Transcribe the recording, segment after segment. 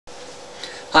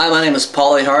Hi, my name is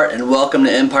Paulie Hart and welcome to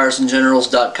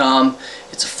EmpiresandGenerals.com.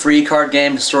 It's a free card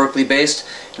game, historically based,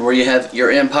 and where you have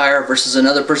your empire versus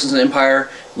another person's empire,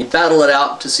 and you battle it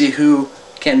out to see who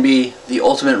can be the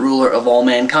ultimate ruler of all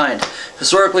mankind.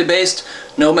 Historically based,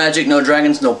 no magic, no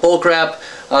dragons, no bullcrap.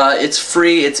 It's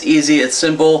free, it's easy, it's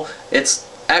simple, it's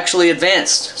actually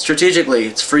advanced strategically.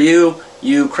 It's for you,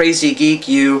 you crazy geek,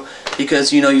 you,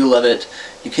 because you know you love it.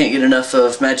 You can't get enough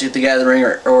of Magic the Gathering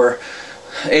or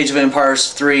Age of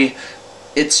Empires 3.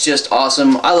 It's just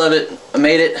awesome. I love it. I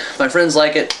made it. My friends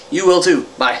like it. You will too.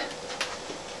 Bye.